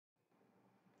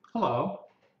Hello,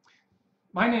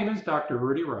 my name is Dr.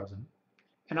 Rudy Rosen,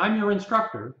 and I'm your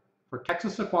instructor for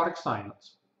Texas Aquatic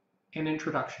Science and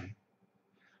Introduction.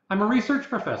 I'm a research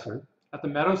professor at the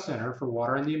Meadows Center for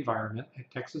Water and the Environment at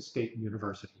Texas State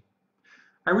University.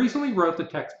 I recently wrote the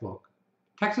textbook,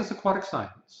 Texas Aquatic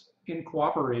Science, in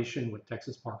cooperation with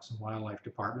Texas Parks and Wildlife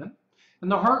Department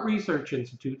and the Hart Research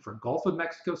Institute for Gulf of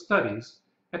Mexico Studies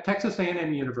at Texas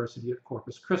A&M University at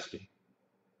Corpus Christi.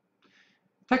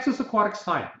 Texas Aquatic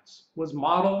Science was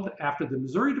modeled after the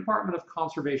Missouri Department of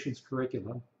Conservation's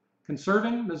curriculum,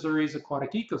 Conserving Missouri's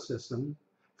Aquatic Ecosystem,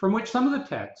 from which some of the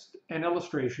text and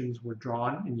illustrations were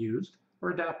drawn and used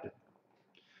or adapted.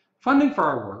 Funding for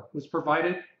our work was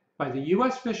provided by the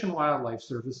U.S. Fish and Wildlife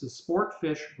Service's Sport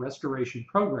Fish Restoration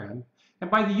Program and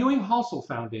by the Ewing Halsell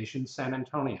Foundation, San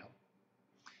Antonio.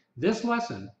 This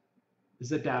lesson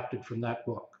is adapted from that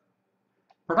book.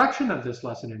 Production of this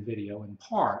lesson in video, in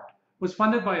part, was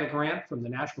funded by a grant from the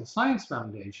National Science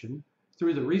Foundation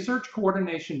through the Research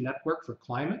Coordination Network for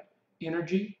Climate,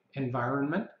 Energy,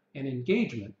 Environment, and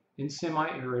Engagement in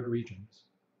Semi-Arid Regions.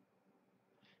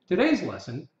 Today's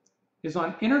lesson is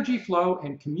on energy flow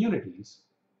and communities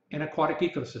in aquatic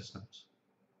ecosystems.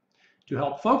 To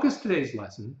help focus today's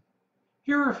lesson,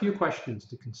 here are a few questions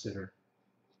to consider.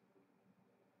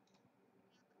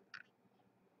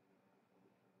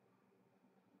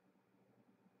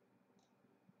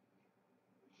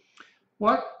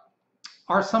 What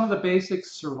are some of the basic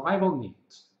survival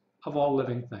needs of all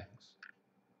living things?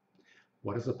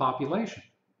 What is a population?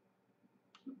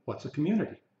 What's a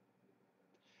community?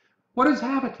 What is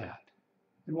habitat?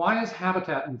 And why is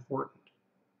habitat important?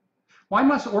 Why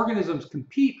must organisms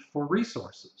compete for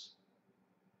resources?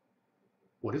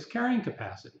 What is carrying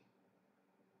capacity?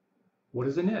 What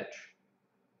is a niche?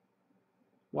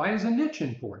 Why is a niche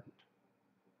important?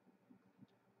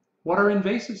 What are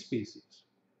invasive species?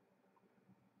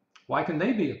 Why can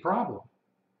they be a problem?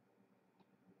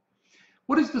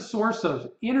 What is the source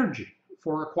of energy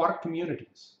for aquatic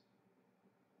communities?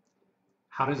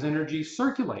 How does energy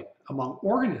circulate among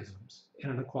organisms in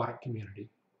an aquatic community?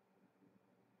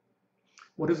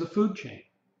 What is a food chain?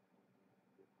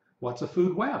 What's a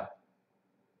food web?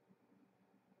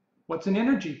 What's an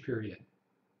energy period?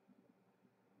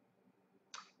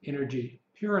 Energy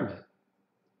pyramid.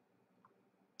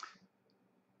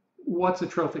 What's a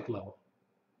trophic level?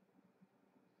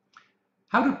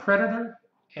 How do predator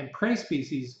and prey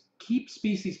species keep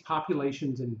species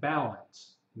populations in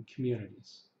balance in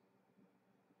communities?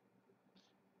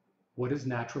 What is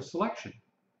natural selection?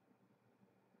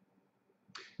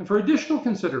 And for additional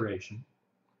consideration,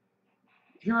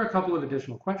 here are a couple of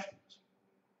additional questions.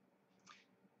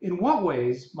 In what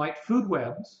ways might food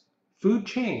webs, food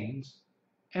chains,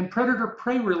 and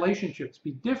predator-prey relationships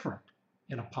be different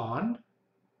in a pond,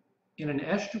 in an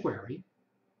estuary,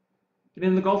 and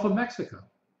in the Gulf of Mexico?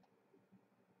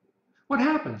 What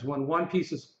happens when one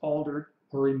piece is altered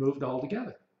or removed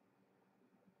altogether?